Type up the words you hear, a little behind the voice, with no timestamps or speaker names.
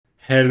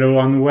Hello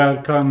and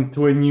welcome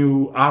to a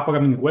new R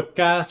programming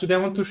webcast. Today I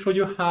want to show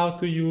you how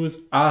to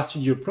use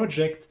RStudio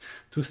Project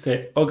to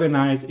stay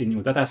organized in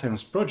your data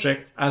science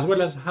project, as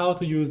well as how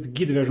to use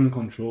Git version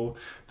control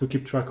to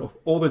keep track of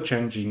all the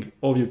changing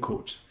of your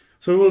code.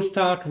 So we will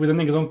start with an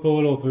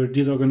example of a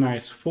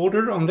disorganized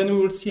folder, and then we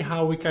will see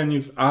how we can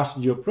use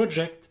RStudio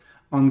Project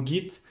on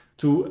Git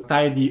to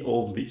tidy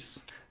all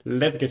this.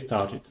 Let's get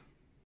started.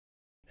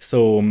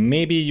 So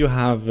maybe you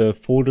have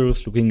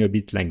folders looking a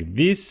bit like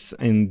this.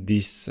 In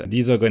this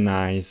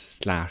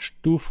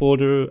disorganized/2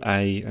 folder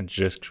I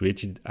just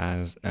created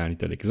as a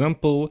little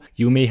example.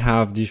 You may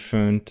have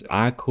different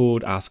R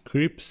code, R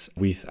scripts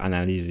with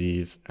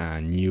analysis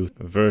new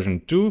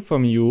version 2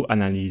 from your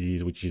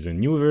analysis, which is a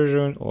new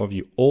version of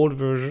your old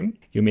version.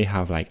 You may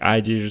have like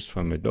ideas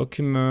from a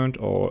document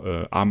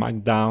or R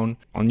Markdown,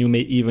 and you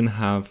may even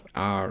have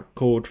R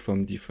code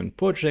from different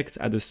projects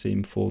at the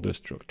same folder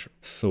structure.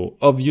 So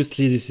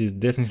obviously this is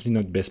definitely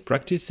not best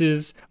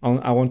practices,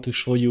 and I want to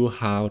show you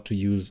how to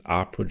use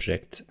R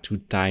project to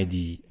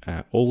tidy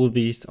all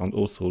this, and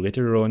also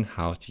later on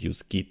how to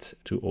use Git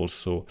to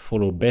also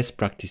follow best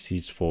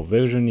practices for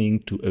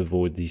versioning to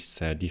avoid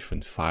these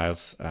different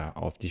files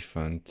of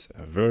different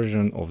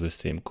version of the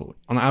same code.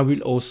 And I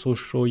will also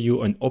show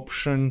you an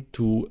option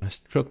to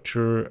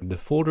structure the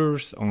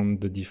folders on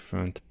the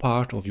different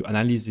part of your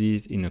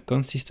analysis in a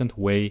consistent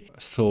way,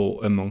 so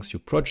amongst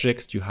your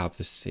projects you have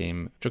the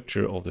same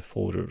structure of the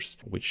folders,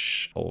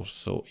 which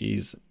also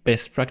is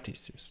best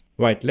practices.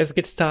 Right, let's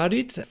get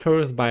started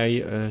first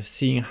by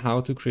seeing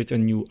how to create a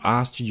new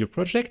RStudio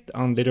project,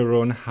 and later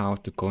on how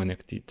to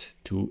connect it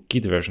to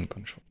Git version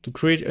control. To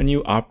create a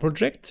new R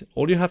project,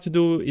 all you have to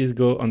do is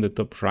go on the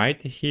top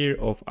right here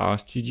of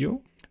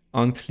RStudio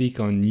and click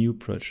on New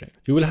Project.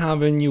 You will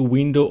have a new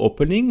window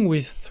opening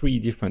with 3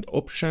 different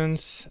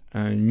options: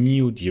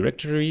 new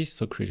directory,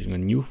 so creating a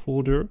new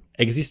folder;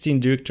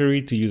 existing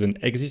directory, to use an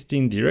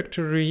existing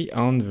directory;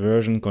 and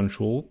version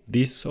control.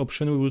 This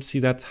option, we will see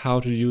that how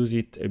to use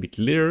it a bit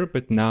later,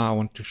 but now I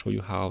want to show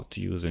you how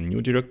to use a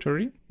new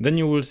directory. Then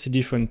you will see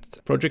different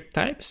project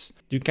types.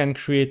 You can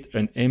create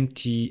an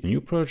empty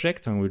new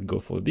project, and we'll go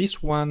for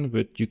this one,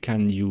 but you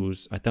can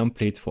use a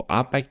template for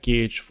R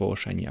package, for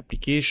Shiny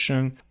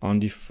application,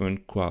 and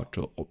different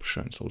quarter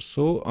options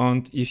also.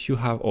 And if you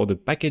have all the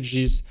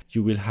packages,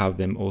 you will have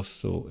them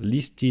also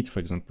listed, for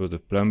example, the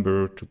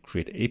plumber to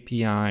create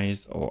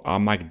APIs or R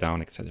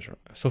Markdown, etc.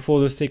 So for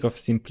the sake of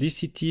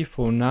simplicity,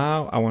 for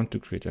now, I want to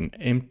create an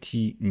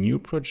empty new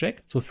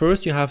project. So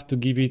first you have to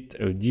give it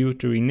a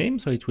directory name,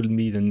 so it will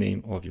be the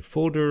name of your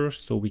folder,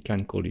 so we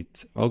can call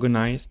it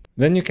organized.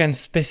 Then you can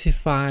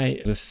specify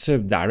the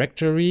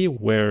subdirectory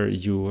where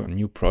your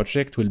new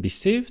project will be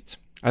saved.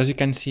 As you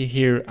can see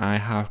here, I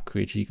have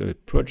created a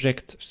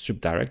project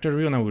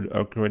subdirectory, and I will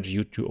encourage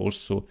you to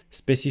also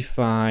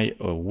specify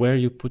where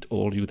you put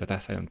all your data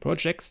science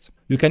projects.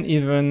 You can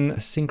even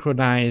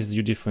synchronize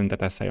your different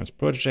data science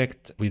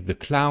projects with the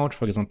cloud.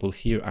 For example,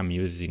 here I'm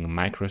using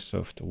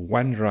Microsoft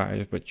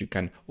OneDrive, but you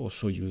can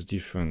also use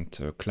different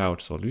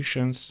cloud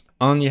solutions.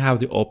 And you have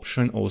the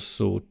option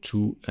also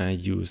to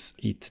use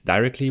it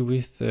directly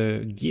with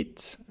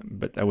Git,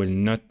 but I will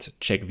not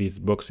check this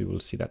box. We will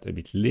see that a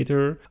bit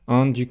later.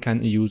 And you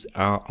can use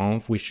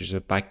renv, which is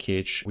a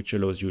package which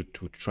allows you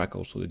to track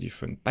also the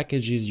different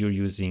packages you're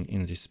using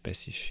in this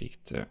specific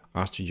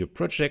RStudio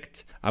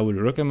project. I will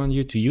recommend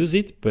you to use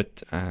it,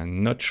 but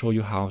not show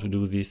you how to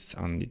do this,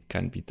 and it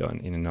can be done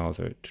in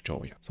another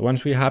tutorial. So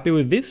once we're happy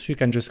with this, you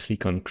can just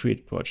click on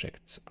Create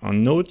Project.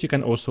 And note, you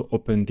can also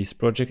open this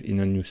project in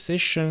a new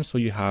session, so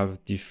you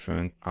have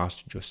different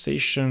RStudio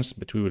sessions,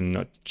 but we will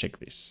not check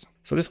this.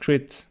 So let's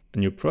create a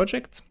new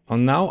project.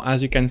 And now,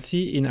 as you can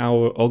see in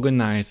our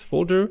organized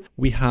folder,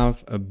 we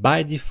have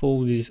by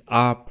default this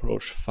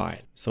RProj file.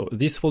 So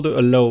this folder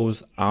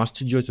allows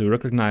RStudio to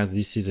recognize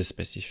this is a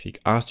specific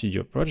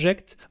RStudio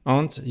project,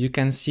 and you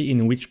can see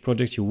in which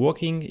project you're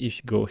working if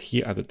you go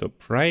here at the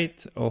top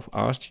right of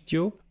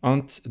RStudio,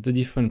 and the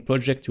different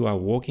projects you are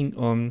working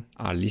on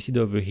are listed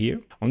over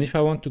here. And if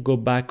I want to go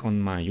back on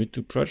my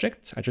YouTube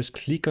project, I just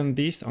click on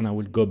this and I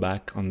will go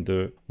back on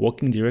the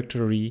working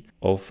directory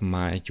of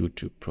my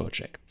YouTube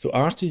project. So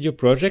RStudio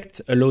project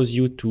allows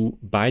you to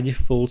by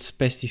default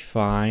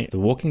specify the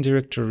working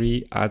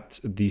directory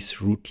at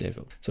this root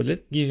level. So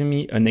let's give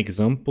me an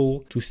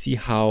example to see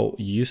how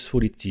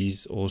useful it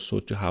is also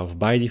to have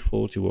by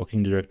default your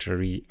working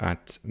directory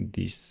at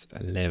this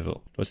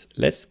level.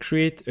 Let's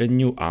create a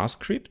new R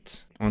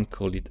script and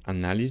call it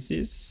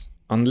analysis.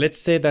 And let's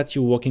say that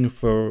you're working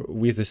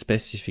with a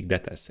specific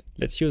data set.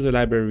 Let's use a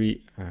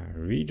library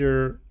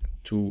reader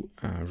to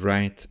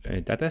write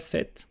a data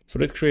set. So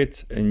let's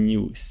create a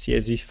new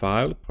CSV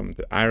file from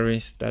the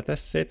iris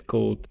dataset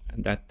called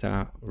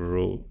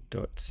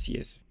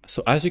data_raw.csv.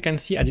 So as you can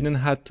see, I didn't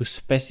have to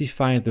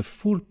specify the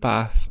full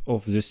path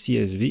of the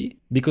CSV,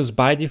 because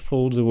by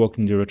default the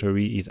working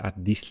directory is at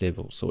this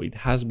level, so it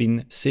has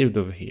been saved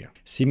over here.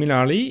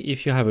 Similarly,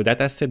 if you have a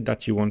dataset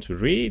that you want to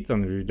read,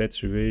 and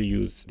let's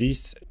use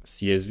this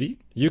CSV,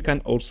 you can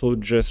also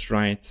just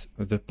write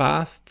the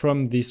path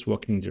from this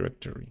working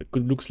directory. It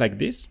could look like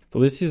this. So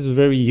this is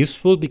very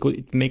useful because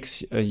it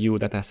makes your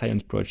data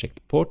science project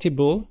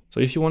portable.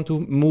 So if you want to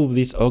move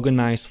this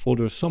organized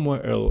folder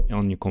somewhere else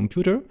on your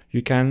computer,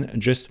 you can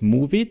just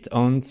move it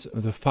and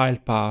the file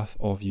path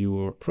of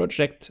your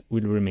project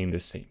will remain the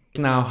same.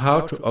 Now,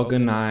 how to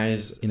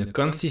organize in a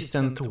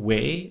consistent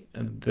way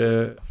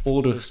the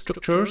folder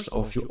structures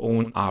of your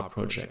own R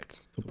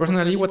project. So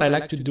personally, what I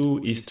like to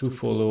do is to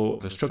follow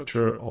the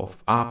structure of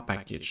R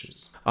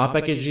packages. R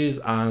packages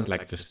as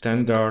like the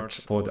standard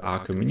for the R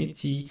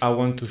community. I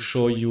want to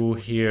show you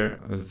here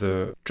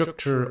the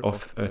structure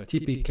of a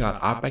typical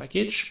R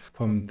package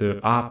from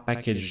the R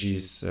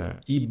packages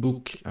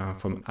ebook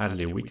from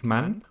Adley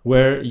Wickman,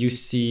 where you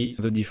see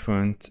the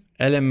different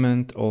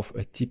element of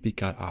a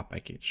typical R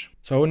package.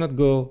 So I will not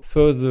go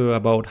further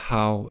about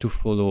how to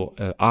follow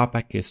a R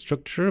package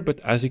structure, but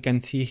as you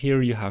can see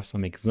here, you have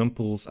some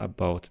examples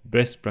about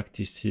best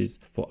practices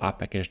for R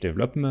package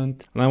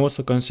development. And I'm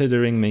also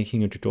considering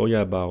making a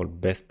tutorial about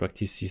best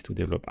practices to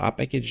develop R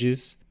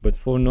packages. But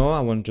for now,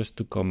 I want just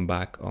to come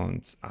back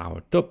on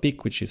our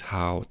topic, which is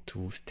how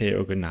to stay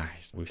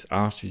organized with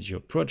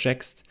RStudio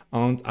projects.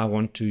 And I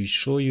want to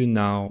show you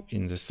now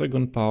in the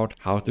second part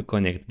how to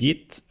connect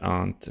Git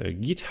and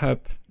GitHub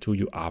to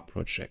your R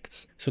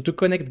projects. So to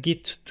connect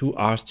Git to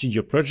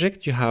RStudio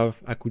project, you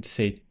have, I could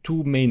say,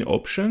 two main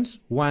options.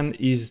 One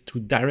is to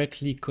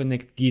directly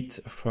connect Git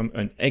from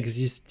an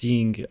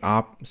existing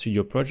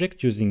RStudio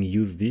project using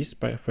use this,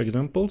 for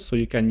example. So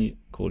you can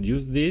call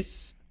use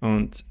this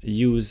and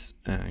use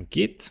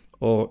Git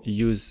or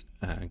use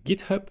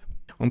GitHub.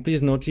 And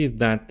please notice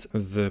that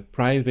the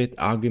private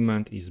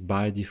argument is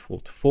by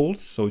default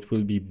false, so it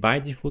will be by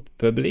default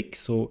public.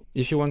 So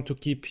if you want to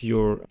keep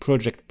your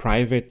project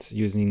private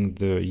using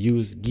the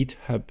use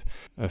GitHub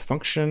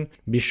function,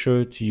 be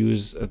sure to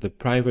use the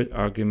private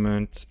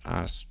argument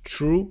as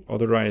true,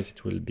 otherwise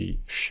it will be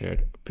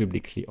shared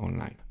publicly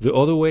online. The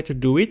other way to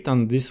do it,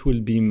 and this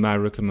will be my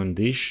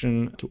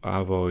recommendation to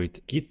avoid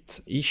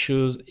Git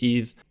issues,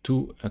 is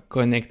to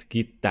connect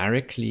Git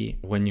directly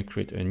when you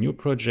create a new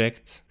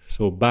project.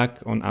 So back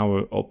on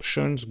our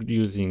options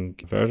using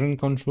version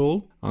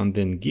control and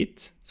then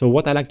Git. So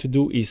what I like to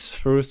do is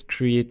first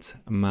create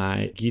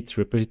my Git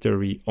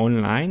repository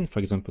online, for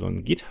example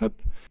on GitHub,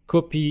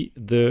 copy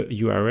the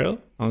URL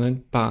and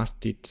then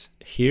paste it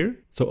here.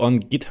 So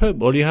on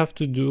GitHub, all you have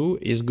to do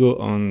is go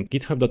on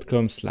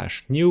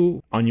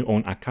github.com/new on your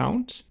own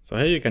account. So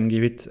here you can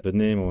give it the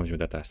name of your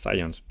data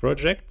science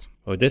project,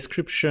 a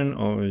description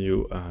of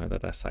your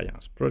data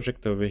science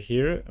project over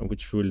here,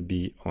 which will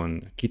be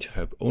on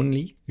GitHub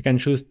only. You can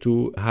choose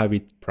to have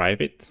it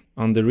private.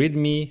 On the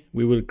README,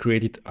 we will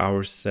create it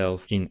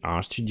ourselves in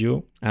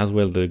RStudio, as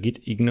well the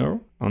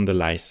Gitignore on the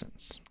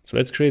license. So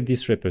let's create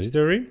this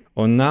repository.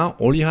 And now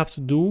all you have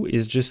to do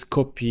is just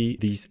copy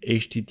this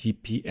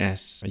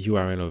HTTPS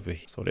URL over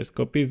here. So let's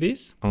copy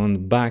this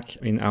and back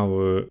in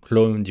our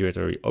clone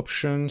directory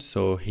options.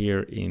 So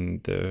here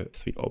in the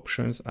three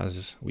options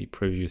as we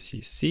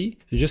previously see,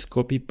 you just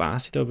copy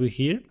paste it over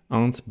here.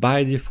 And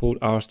by default,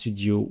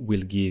 RStudio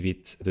will give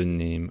it the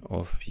name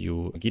of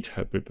your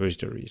GitHub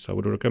repository. So I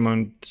would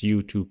recommend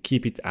you to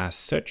keep it as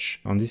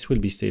such. And this will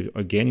be saved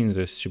again in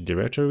the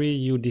subdirectory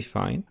you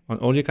define. And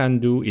all you can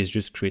do is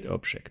just create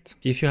object.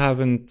 If you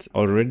haven't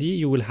already,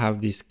 you will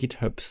have this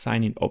GitHub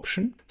sign-in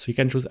option. So you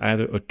can choose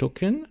either a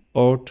token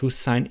or to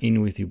sign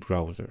in with your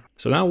browser.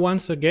 So now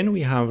once again,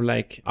 we have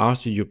like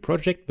RStudio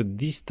project, but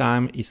this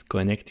time is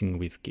connecting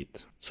with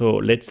Git. So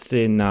let's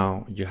say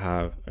now you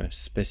have a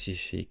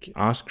specific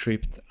R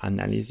script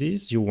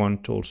analysis you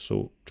want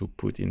also to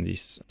put in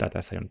this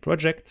data science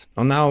project.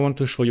 And now I want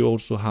to show you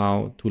also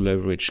how to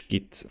leverage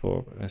Git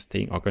for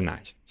staying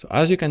organized. So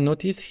as you can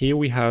notice here,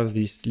 we have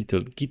this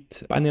little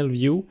Git panel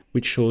view,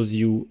 which shows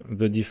you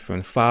the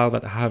different files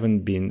that haven't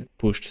been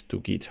pushed to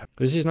GitHub.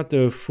 This is not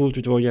a full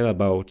tutorial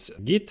about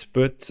Git,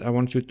 but I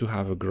want you to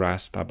have a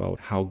grasp about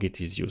how Git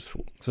is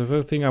useful. So the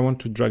first thing I want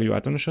to drag your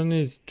attention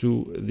is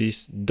to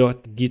this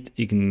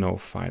 .gitignore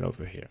file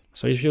over here.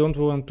 So if you don't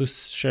want to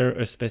share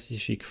a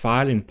specific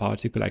file, in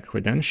particular like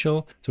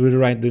credential, so we'll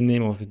write the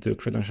name of the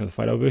credential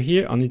file over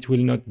here, and it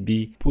will not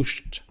be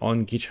pushed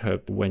on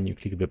GitHub when you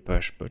click the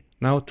push button.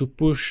 Now to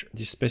push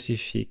the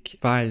specific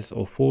files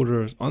or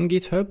folders on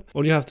GitHub,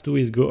 all you have to do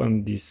is go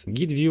on this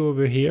Git view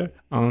over here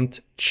and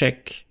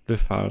check the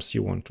files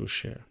you want to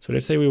share. So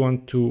let's say we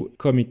want to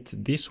commit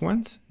these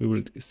ones. We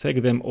will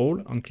select them all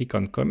and click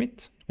on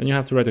commit. Then you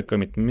have to write a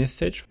commit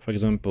message, for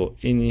example,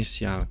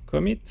 initial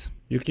commit.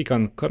 You click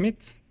on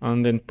commit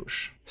and then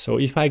push. So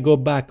if I go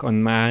back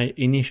on my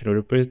initial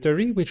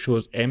repository, which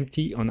was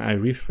empty, and I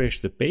refresh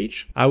the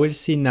page, I will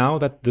see now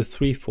that the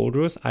 3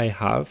 folders I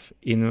have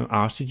in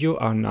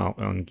RStudio are now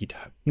on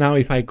GitHub. Now,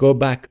 if I go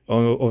back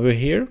over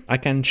here, I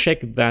can check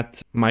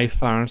that my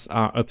files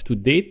are up to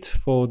date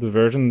for the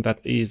version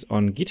that is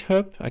on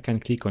GitHub. I can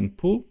click on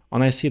pull,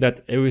 and I see that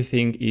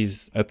everything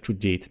is up to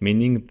date,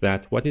 meaning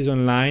that what is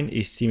online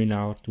is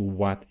similar to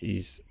what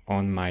is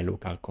on my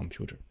local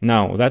computer.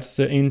 Now, that's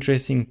the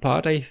interesting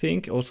part, I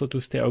think, also to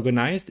stay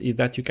organized, is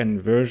that you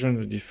can version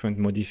the different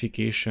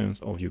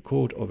modifications of your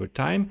code over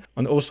time,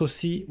 and also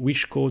see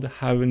which code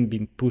haven't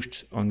been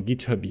pushed on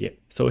GitHub yet.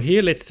 So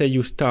here, let's say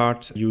you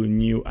start your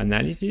new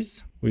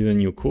analysis with a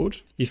new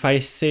code. If I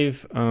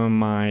save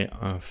my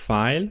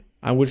file,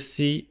 I will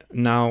see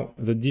now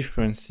the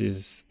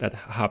differences that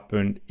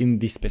happened in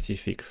this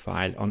specific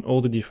file on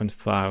all the different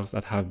files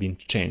that have been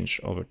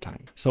changed over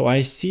time. So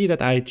I see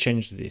that I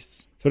changed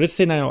this. So let's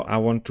say now I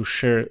want to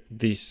share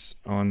this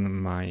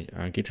on my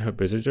GitHub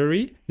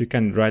repository. You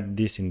can write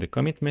this in the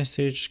commit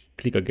message,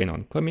 click again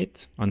on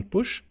commit, and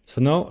push.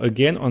 So now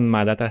again on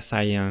my data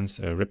science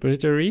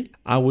repository,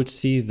 I would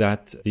see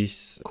that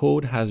this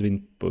code has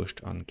been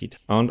pushed on Git,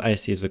 and I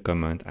see the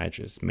comment I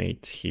just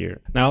made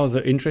here. Now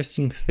the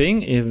interesting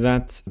thing is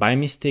that by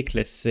mistake,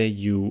 let's say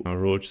you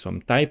wrote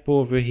some typo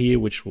over here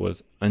which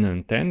was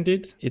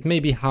unintended. It may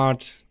be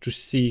hard to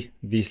see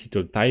these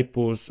little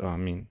typos. I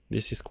mean,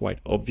 this is quite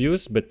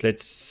obvious, but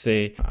let's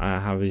say I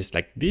have this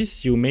like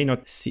this, you may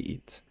not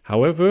see it.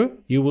 However,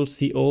 you will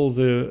see all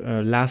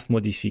the last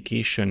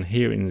modification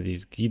here in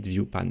this Git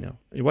view panel.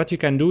 What you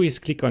can do is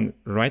click on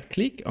right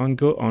click and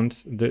go on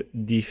the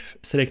diff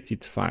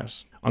selected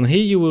files. And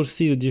here you will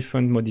see the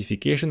different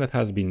modification that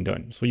has been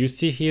done. So you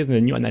see here the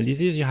new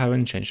analysis, you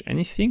haven't changed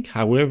anything.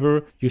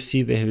 However, you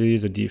see there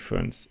is a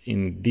difference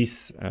in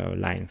this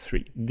line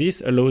 3.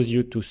 This allows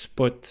you to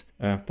spot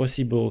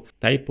possible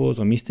typos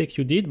or mistakes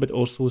you did, but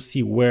also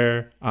see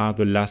where are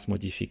the last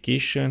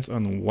modifications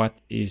and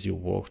what is your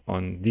work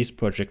on this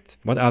project.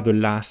 What are the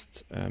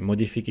last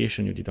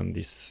modification you did on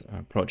this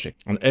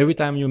project. And every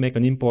time you make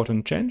an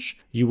important change,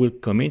 you will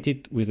commit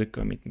it with a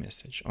commit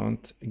message.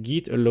 And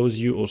Git allows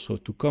you also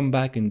to come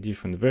back in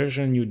different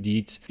version you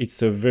did.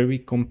 It's a very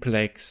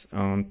complex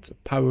and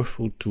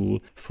powerful tool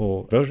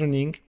for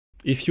versioning.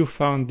 If you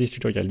found this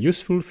tutorial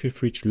useful, feel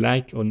free to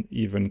like or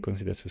even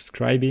consider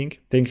subscribing.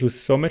 Thank you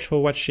so much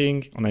for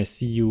watching, and I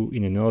see you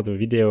in another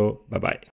video. Bye bye.